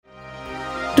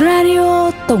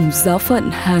Tổng Giáo phận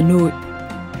Hà Nội.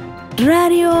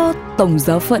 Radio Tổng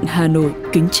Giáo phận Hà Nội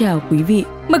kính chào quý vị.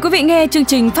 Mời quý vị nghe chương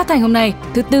trình phát thanh hôm nay,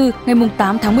 thứ Tư, ngày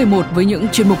 8 tháng 11 với những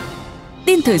chuyên mục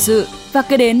tin thời sự và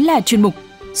kế đến là chuyên mục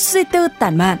suy tư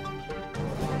tản mạn.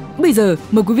 Bây giờ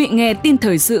mời quý vị nghe tin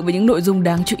thời sự với những nội dung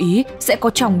đáng chú ý sẽ có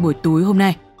trong buổi tối hôm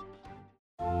nay.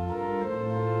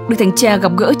 Đức Thánh Cha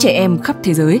gặp gỡ trẻ em khắp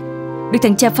thế giới. Đức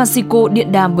Thánh Cha Francisco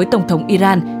điện đàm với Tổng thống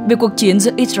Iran về cuộc chiến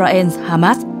giữa Israel và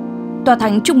Hamas. Tòa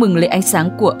Thánh chúc mừng lễ ánh sáng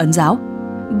của Ấn giáo.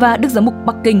 Và Đức Giám mục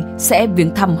Bắc Kinh sẽ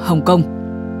viếng thăm Hồng Kông.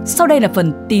 Sau đây là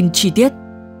phần tin chi tiết.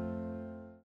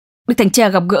 Đức Thánh Cha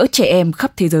gặp gỡ trẻ em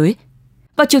khắp thế giới.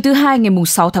 Vào chiều thứ Hai ngày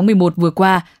 6 tháng 11 vừa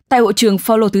qua, tại hội trường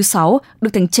Phaolô thứ 6,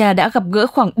 Đức Thánh Cha đã gặp gỡ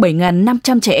khoảng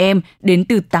 7.500 trẻ em đến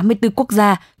từ 84 quốc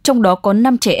gia, trong đó có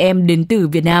 5 trẻ em đến từ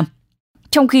Việt Nam.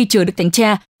 Trong khi chờ Đức Thánh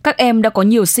Cha, các em đã có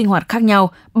nhiều sinh hoạt khác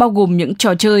nhau, bao gồm những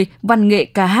trò chơi, văn nghệ,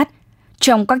 ca hát.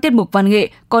 Trong các tiết mục văn nghệ,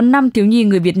 có 5 thiếu nhi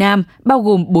người Việt Nam, bao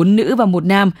gồm 4 nữ và 1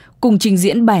 nam, cùng trình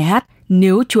diễn bài hát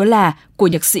Nếu Chúa Là của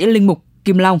nhạc sĩ linh mục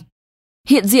Kim Long.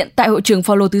 Hiện diện tại hội trường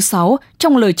Phaolô thứ 6,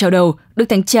 trong lời chào đầu, Đức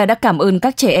Thánh Cha đã cảm ơn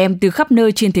các trẻ em từ khắp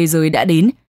nơi trên thế giới đã đến.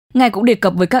 Ngài cũng đề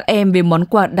cập với các em về món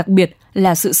quà đặc biệt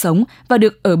là sự sống và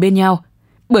được ở bên nhau.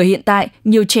 Bởi hiện tại,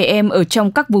 nhiều trẻ em ở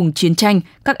trong các vùng chiến tranh,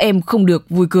 các em không được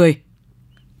vui cười.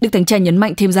 Đức Thánh Cha nhấn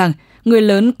mạnh thêm rằng, người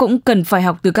lớn cũng cần phải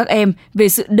học từ các em về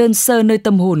sự đơn sơ nơi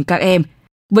tâm hồn các em.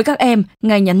 Với các em,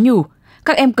 Ngài nhắn nhủ,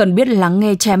 các em cần biết lắng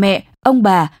nghe cha mẹ, ông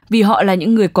bà vì họ là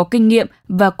những người có kinh nghiệm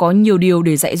và có nhiều điều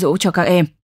để dạy dỗ cho các em.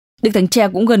 Đức Thánh Cha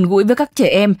cũng gần gũi với các trẻ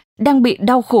em đang bị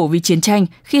đau khổ vì chiến tranh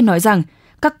khi nói rằng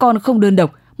các con không đơn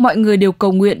độc, mọi người đều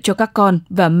cầu nguyện cho các con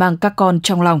và mang các con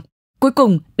trong lòng. Cuối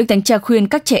cùng, Đức Thánh Cha khuyên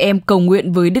các trẻ em cầu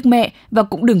nguyện với Đức Mẹ và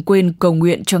cũng đừng quên cầu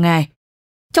nguyện cho Ngài.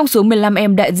 Trong số 15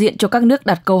 em đại diện cho các nước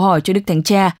đặt câu hỏi cho Đức Thánh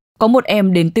Cha, có 1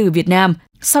 em đến từ Việt Nam.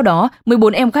 Sau đó,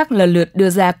 14 em khác lần lượt đưa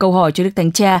ra câu hỏi cho Đức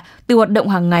Thánh Cha từ hoạt động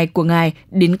hàng ngày của Ngài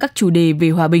đến các chủ đề về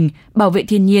hòa bình, bảo vệ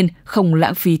thiên nhiên, không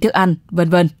lãng phí thức ăn,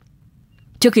 v.v.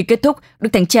 Trước khi kết thúc, Đức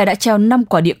Thánh Cha đã trao 5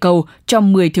 quả địa cầu cho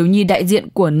 10 thiếu nhi đại diện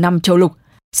của 5 châu lục.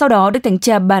 Sau đó, Đức Thánh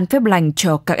Cha ban phép lành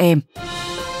cho các em.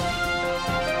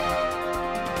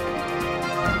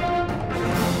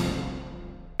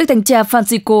 Đức Thánh Cha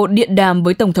Francisco điện đàm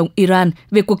với Tổng thống Iran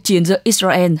về cuộc chiến giữa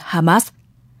Israel và Hamas.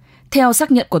 Theo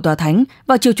xác nhận của Tòa Thánh,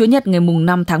 vào chiều Chủ nhật ngày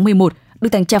 5 tháng 11, Đức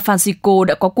Thánh Cha Francisco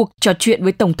đã có cuộc trò chuyện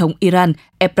với Tổng thống Iran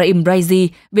Ebrahim Raisi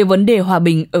về vấn đề hòa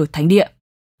bình ở Thánh địa.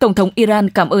 Tổng thống Iran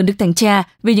cảm ơn Đức Thánh Cha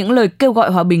vì những lời kêu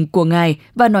gọi hòa bình của Ngài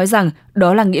và nói rằng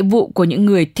đó là nghĩa vụ của những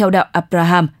người theo đạo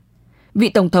Abraham. Vị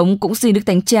Tổng thống cũng xin Đức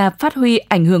Thánh Cha phát huy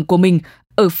ảnh hưởng của mình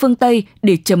ở phương Tây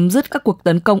để chấm dứt các cuộc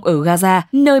tấn công ở Gaza,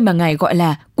 nơi mà Ngài gọi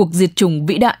là cuộc diệt chủng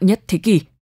vĩ đại nhất thế kỷ.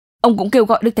 Ông cũng kêu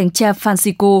gọi Đức Thánh Cha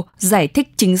Francisco giải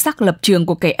thích chính xác lập trường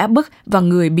của kẻ áp bức và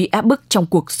người bị áp bức trong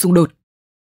cuộc xung đột.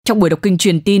 Trong buổi đọc kinh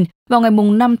truyền tin vào ngày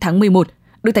 5 tháng 11,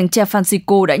 Đức Thánh Cha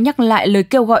Francisco đã nhắc lại lời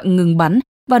kêu gọi ngừng bắn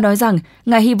và nói rằng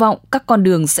Ngài hy vọng các con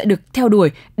đường sẽ được theo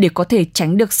đuổi để có thể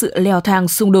tránh được sự leo thang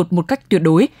xung đột một cách tuyệt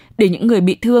đối, để những người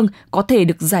bị thương có thể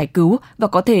được giải cứu và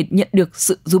có thể nhận được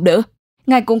sự giúp đỡ.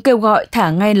 Ngài cũng kêu gọi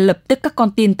thả ngay lập tức các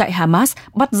con tin tại Hamas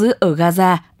bắt giữ ở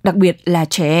Gaza, đặc biệt là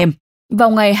trẻ em. Vào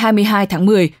ngày 22 tháng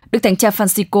 10, Đức Thánh Cha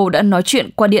Francisco đã nói chuyện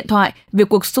qua điện thoại về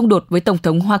cuộc xung đột với Tổng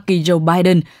thống Hoa Kỳ Joe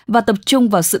Biden và tập trung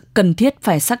vào sự cần thiết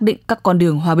phải xác định các con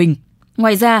đường hòa bình.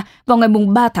 Ngoài ra, vào ngày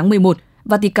 3 tháng 11,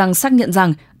 Vatican xác nhận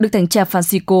rằng Đức Thánh Cha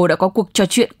Francisco đã có cuộc trò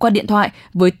chuyện qua điện thoại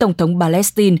với Tổng thống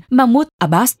Palestine Mahmoud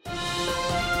Abbas.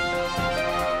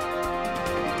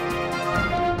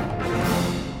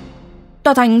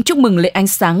 Tòa Thánh chúc mừng lễ ánh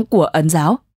sáng của Ấn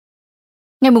giáo.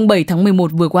 Ngày 7 tháng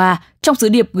 11 vừa qua, trong sứ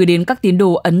điệp gửi đến các tín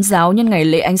đồ Ấn giáo nhân ngày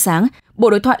lễ ánh sáng, Bộ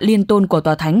Đối thoại Liên tôn của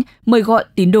Tòa Thánh mời gọi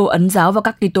tín đồ Ấn giáo và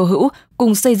các Kitô hữu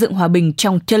cùng xây dựng hòa bình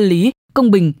trong chân lý,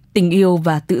 công bình, tình yêu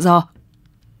và tự do.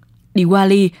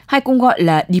 Diwali, hay cũng gọi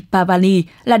là Deepavali,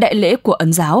 là đại lễ của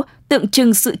Ấn giáo, tượng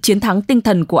trưng sự chiến thắng tinh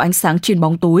thần của ánh sáng trên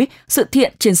bóng tối, sự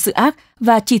thiện trên sự ác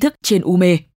và tri thức trên u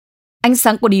mê. Ánh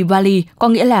sáng của Diwali có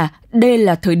nghĩa là đây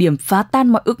là thời điểm phá tan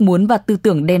mọi ước muốn và tư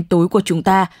tưởng đen tối của chúng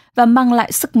ta và mang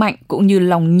lại sức mạnh cũng như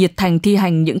lòng nhiệt thành thi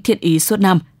hành những thiện ý suốt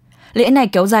năm. Lễ này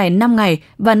kéo dài 5 ngày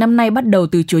và năm nay bắt đầu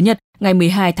từ Chủ nhật ngày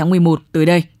 12 tháng 11 tới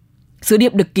đây. Sứ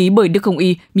điệp được ký bởi Đức Hồng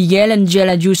Y Miguel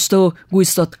Angela Justo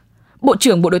Guisot, Bộ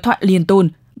trưởng Bộ Đối thoại Liên tôn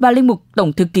và Linh mục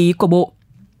Tổng thư ký của Bộ.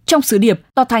 Trong sứ điệp,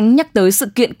 Tòa Thánh nhắc tới sự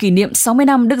kiện kỷ niệm 60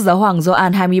 năm Đức Giáo hoàng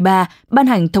Gioan 23 ban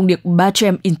hành thông điệp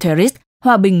Pacem in Terris,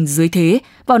 hòa bình dưới thế,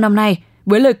 vào năm nay,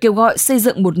 với lời kêu gọi xây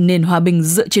dựng một nền hòa bình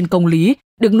dựa trên công lý,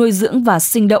 được nuôi dưỡng và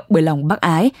sinh động bởi lòng bác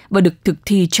ái và được thực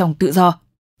thi trong tự do.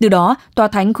 Từ đó, Tòa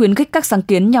Thánh khuyến khích các sáng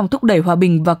kiến nhằm thúc đẩy hòa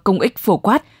bình và công ích phổ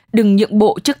quát, đừng nhượng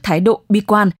bộ trước thái độ bi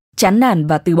quan, chán nản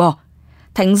và từ bỏ.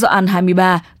 Thánh Gioan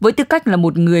 23 với tư cách là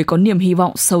một người có niềm hy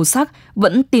vọng sâu sắc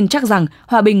vẫn tin chắc rằng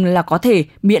hòa bình là có thể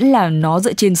miễn là nó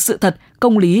dựa trên sự thật,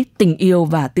 công lý, tình yêu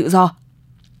và tự do.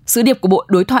 Sứ điệp của Bộ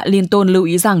Đối thoại Liên tôn lưu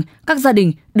ý rằng các gia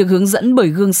đình được hướng dẫn bởi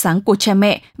gương sáng của cha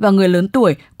mẹ và người lớn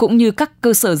tuổi cũng như các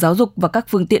cơ sở giáo dục và các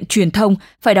phương tiện truyền thông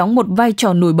phải đóng một vai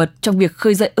trò nổi bật trong việc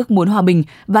khơi dậy ước muốn hòa bình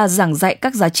và giảng dạy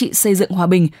các giá trị xây dựng hòa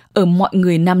bình ở mọi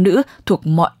người nam nữ thuộc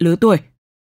mọi lứa tuổi.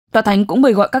 Tòa Thánh cũng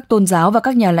mời gọi các tôn giáo và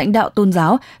các nhà lãnh đạo tôn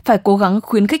giáo phải cố gắng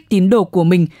khuyến khích tín đồ của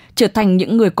mình trở thành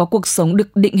những người có cuộc sống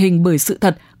được định hình bởi sự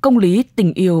thật, công lý,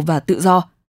 tình yêu và tự do.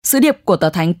 Sứ điệp của Tòa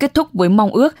Thánh kết thúc với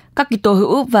mong ước các Kitô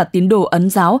hữu và tín đồ Ấn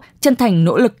giáo chân thành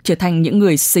nỗ lực trở thành những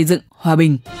người xây dựng hòa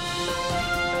bình.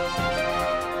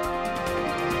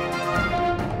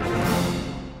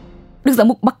 Đức Giám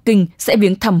mục Bắc Kinh sẽ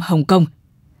viếng thăm Hồng Kông.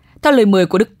 Theo lời mời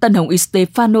của Đức Tân Hồng Y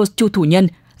Stephanos Chu Thủ Nhân,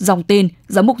 dòng tên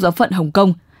Giám mục Giáo phận Hồng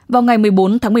Kông, vào ngày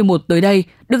 14 tháng 11 tới đây,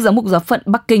 Đức Giám mục Giáo phận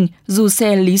Bắc Kinh Du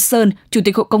Xe Lý Sơn, Chủ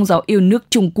tịch Hội Công giáo yêu nước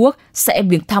Trung Quốc sẽ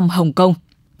viếng thăm Hồng Kông.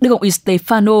 Đức Hồng Y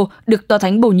Stefano được Tòa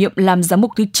Thánh bổ nhiệm làm giám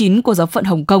mục thứ 9 của Giáo phận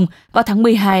Hồng Kông vào tháng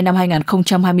 12 năm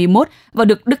 2021 và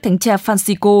được Đức Thánh Cha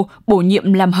Francisco bổ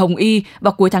nhiệm làm Hồng Y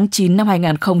vào cuối tháng 9 năm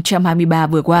 2023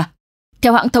 vừa qua.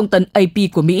 Theo hãng thông tấn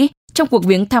AP của Mỹ, trong cuộc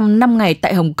viếng thăm 5 ngày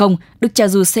tại Hồng Kông, Đức cha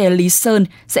Du Xe Lý Sơn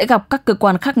sẽ gặp các cơ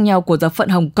quan khác nhau của Giáo phận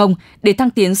Hồng Kông để thăng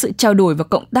tiến sự trao đổi và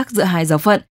cộng tác giữa hai giáo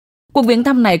phận. Cuộc viếng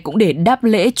thăm này cũng để đáp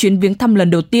lễ chuyến viếng thăm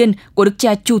lần đầu tiên của Đức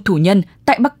cha Chu Thủ Nhân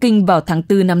tại Bắc Kinh vào tháng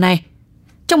 4 năm nay.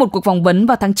 Trong một cuộc phỏng vấn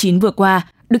vào tháng 9 vừa qua,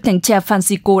 Đức Thánh Cha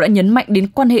Francisco đã nhấn mạnh đến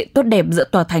quan hệ tốt đẹp giữa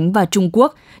Tòa Thánh và Trung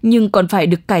Quốc, nhưng còn phải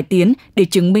được cải tiến để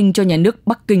chứng minh cho nhà nước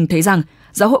Bắc Kinh thấy rằng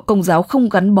giáo hội Công giáo không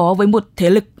gắn bó với một thế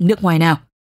lực nước ngoài nào.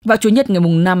 Vào Chủ nhật ngày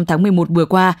 5 tháng 11 vừa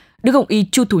qua, Đức Hồng Y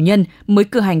Chu Thủ Nhân mới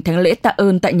cử hành thánh lễ tạ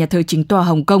ơn tại nhà thờ chính tòa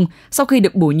Hồng Kông sau khi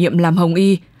được bổ nhiệm làm Hồng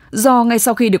Y. Do ngay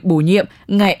sau khi được bổ nhiệm,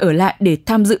 Ngài ở lại để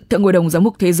tham dự Thượng Hội đồng Giám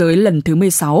mục Thế giới lần thứ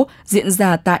 16 diễn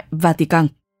ra tại Vatican.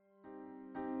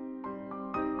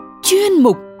 Chuyên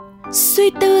mục Suy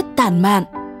tư tản mạn.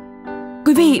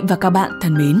 Quý vị và các bạn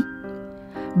thân mến,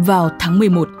 vào tháng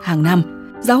 11 hàng năm,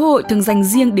 Giáo hội thường dành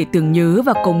riêng để tưởng nhớ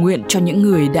và cầu nguyện cho những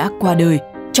người đã qua đời.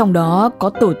 Trong đó có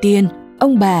tổ tiên,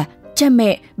 ông bà, cha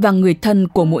mẹ và người thân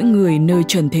của mỗi người nơi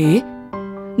trần thế.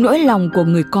 Nỗi lòng của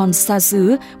người con xa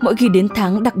xứ mỗi khi đến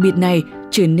tháng đặc biệt này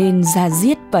trở nên da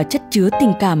diết và chất chứa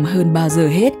tình cảm hơn bao giờ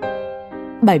hết.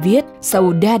 Bài viết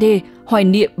Saudade, hoài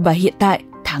niệm và hiện tại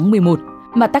tháng 11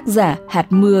 mà tác giả Hạt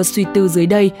Mưa suy tư dưới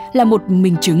đây là một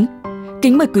minh chứng.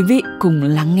 Kính mời quý vị cùng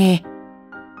lắng nghe.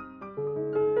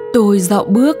 Tôi dạo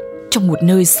bước trong một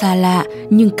nơi xa lạ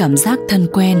nhưng cảm giác thân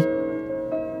quen.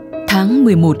 Tháng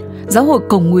 11, giáo hội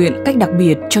cầu nguyện cách đặc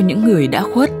biệt cho những người đã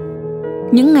khuất.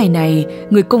 Những ngày này,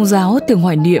 người Công giáo thường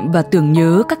hoài niệm và tưởng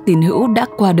nhớ các tín hữu đã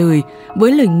qua đời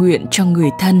với lời nguyện cho người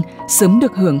thân sớm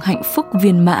được hưởng hạnh phúc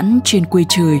viên mãn trên quê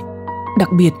trời. Đặc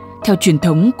biệt, theo truyền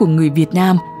thống của người Việt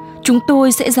Nam, chúng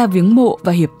tôi sẽ ra viếng mộ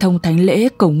và hiệp thông thánh lễ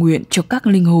cầu nguyện cho các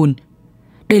linh hồn.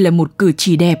 Đây là một cử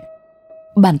chỉ đẹp.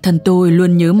 Bản thân tôi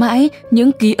luôn nhớ mãi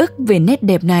những ký ức về nét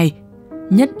đẹp này,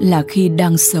 nhất là khi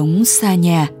đang sống xa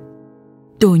nhà.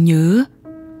 Tôi nhớ,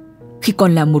 khi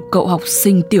còn là một cậu học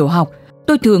sinh tiểu học,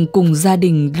 tôi thường cùng gia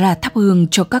đình ra thắp hương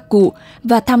cho các cụ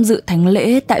và tham dự thánh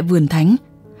lễ tại vườn thánh.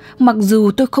 Mặc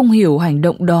dù tôi không hiểu hành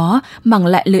động đó mang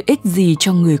lại lợi ích gì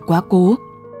cho người quá cố.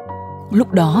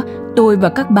 Lúc đó, tôi và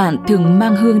các bạn thường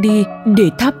mang hương đi để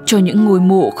thắp cho những ngôi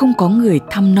mộ không có người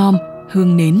thăm nom,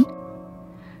 hương nến.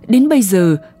 Đến bây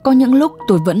giờ, có những lúc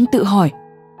tôi vẫn tự hỏi,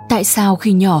 tại sao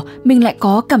khi nhỏ mình lại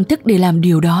có cảm thức để làm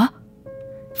điều đó?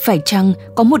 Phải chăng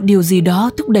có một điều gì đó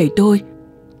thúc đẩy tôi?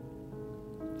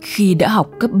 Khi đã học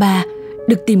cấp 3,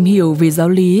 được tìm hiểu về giáo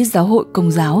lý giáo hội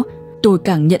Công giáo, tôi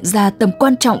càng nhận ra tầm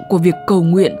quan trọng của việc cầu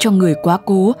nguyện cho người quá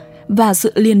cố và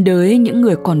sự liên đới những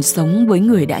người còn sống với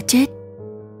người đã chết.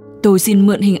 Tôi xin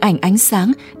mượn hình ảnh ánh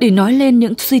sáng để nói lên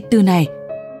những suy tư này.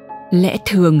 Lẽ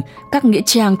thường, các nghĩa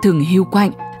trang thường hiu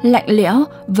quạnh, lạnh lẽo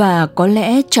và có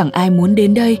lẽ chẳng ai muốn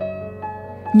đến đây.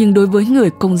 Nhưng đối với người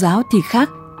Công giáo thì khác.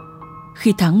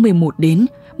 Khi tháng 11 đến,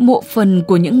 mộ phần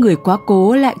của những người quá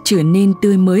cố lại trở nên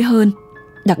tươi mới hơn.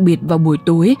 Đặc biệt vào buổi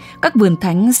tối, các vườn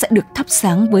thánh sẽ được thắp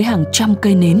sáng với hàng trăm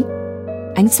cây nến.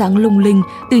 Ánh sáng lung linh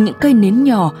từ những cây nến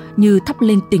nhỏ như thắp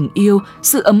lên tình yêu,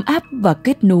 sự ấm áp và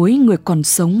kết nối người còn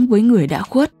sống với người đã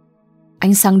khuất.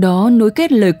 Ánh sáng đó nối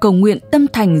kết lời cầu nguyện tâm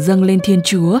thành dâng lên Thiên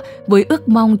Chúa với ước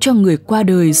mong cho người qua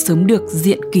đời sớm được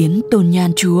diện kiến tôn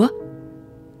nhan Chúa.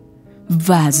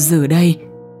 Và giờ đây,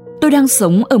 tôi đang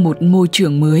sống ở một môi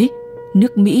trường mới,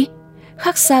 nước Mỹ,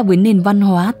 khác xa với nền văn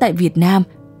hóa tại Việt Nam.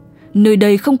 Nơi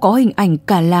đây không có hình ảnh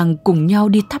cả làng cùng nhau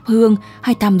đi thắp hương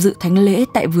hay tham dự thánh lễ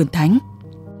tại vườn thánh.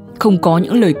 không có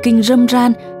những lời kinh râm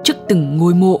ran trước từng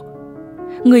ngôi mộ.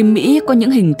 Người Mỹ có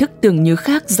những hình thức tưởng nhớ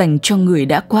khác dành cho người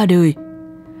đã qua đời.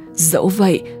 Dẫu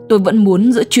vậy, tôi vẫn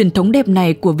muốn giữ truyền thống đẹp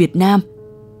này của Việt Nam.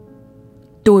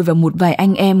 Tôi và một vài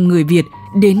anh em người Việt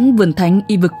đến vườn thánh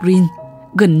Evergreen,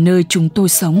 gần nơi chúng tôi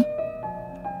sống.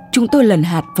 Chúng tôi lần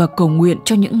hạt và cầu nguyện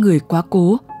cho những người quá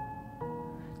cố.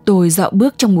 Tôi dạo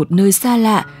bước trong một nơi xa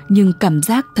lạ nhưng cảm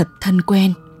giác thật thân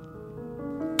quen.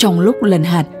 Trong lúc lần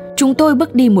hạt, chúng tôi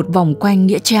bước đi một vòng quanh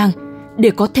nghĩa trang để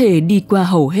có thể đi qua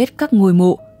hầu hết các ngôi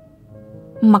mộ.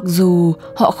 Mặc dù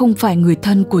họ không phải người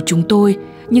thân của chúng tôi,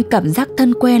 nhưng cảm giác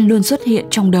thân quen luôn xuất hiện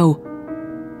trong đầu.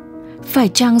 Phải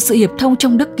chăng sự hiệp thông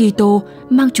trong Đức Kitô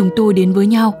mang chúng tôi đến với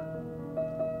nhau?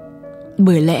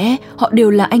 Bởi lẽ họ đều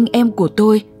là anh em của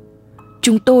tôi.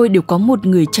 Chúng tôi đều có một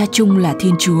người cha chung là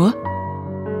Thiên Chúa.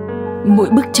 Mỗi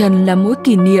bước chân là mỗi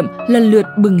kỷ niệm lần lượt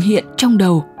bừng hiện trong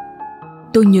đầu.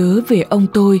 Tôi nhớ về ông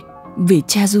tôi, về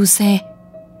cha Giuse.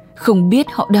 Không biết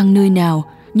họ đang nơi nào,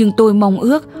 nhưng tôi mong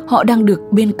ước họ đang được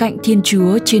bên cạnh Thiên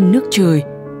Chúa trên nước trời.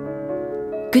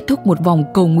 Kết thúc một vòng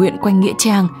cầu nguyện quanh nghĩa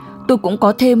trang, tôi cũng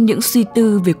có thêm những suy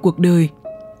tư về cuộc đời.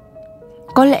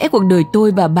 Có lẽ cuộc đời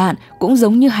tôi và bạn cũng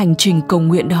giống như hành trình cầu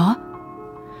nguyện đó.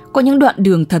 Có những đoạn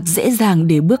đường thật dễ dàng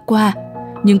để bước qua,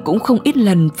 nhưng cũng không ít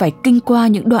lần phải kinh qua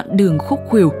những đoạn đường khúc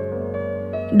khuỷu.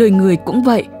 Đời người cũng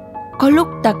vậy, có lúc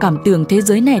ta cảm tưởng thế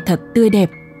giới này thật tươi đẹp,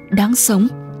 đáng sống.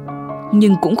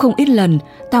 Nhưng cũng không ít lần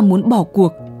ta muốn bỏ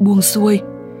cuộc, buông xuôi.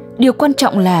 Điều quan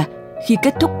trọng là khi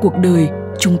kết thúc cuộc đời,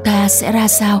 chúng ta sẽ ra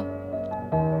sao?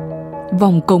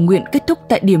 Vòng cầu nguyện kết thúc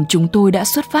tại điểm chúng tôi đã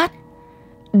xuất phát.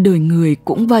 Đời người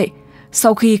cũng vậy,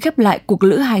 sau khi khép lại cuộc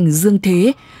lữ hành dương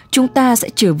thế, chúng ta sẽ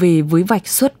trở về với vạch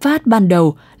xuất phát ban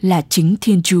đầu là chính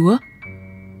Thiên Chúa.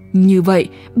 Như vậy,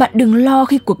 bạn đừng lo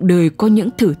khi cuộc đời có những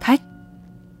thử thách.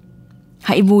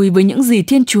 Hãy vui với những gì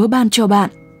Thiên Chúa ban cho bạn,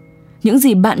 những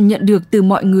gì bạn nhận được từ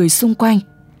mọi người xung quanh.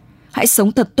 Hãy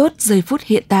sống thật tốt giây phút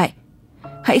hiện tại.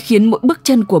 Hãy khiến mỗi bước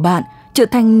chân của bạn trở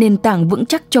thành nền tảng vững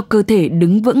chắc cho cơ thể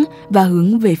đứng vững và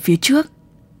hướng về phía trước.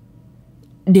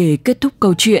 Để kết thúc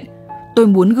câu chuyện, tôi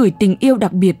muốn gửi tình yêu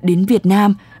đặc biệt đến Việt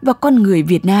Nam và con người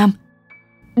Việt Nam.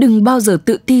 Đừng bao giờ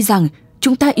tự ti rằng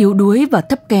chúng ta yếu đuối và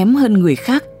thấp kém hơn người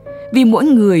khác, vì mỗi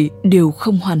người đều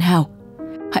không hoàn hảo.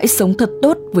 Hãy sống thật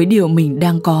tốt với điều mình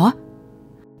đang có.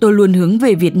 Tôi luôn hướng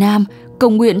về Việt Nam, cầu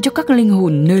nguyện cho các linh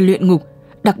hồn nơi luyện ngục,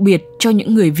 đặc biệt cho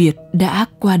những người Việt đã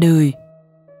qua đời.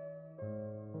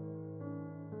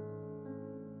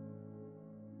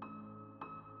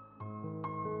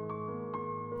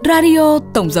 Radio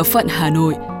Tổng giáo phận Hà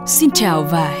Nội xin chào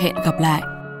và hẹn gặp lại.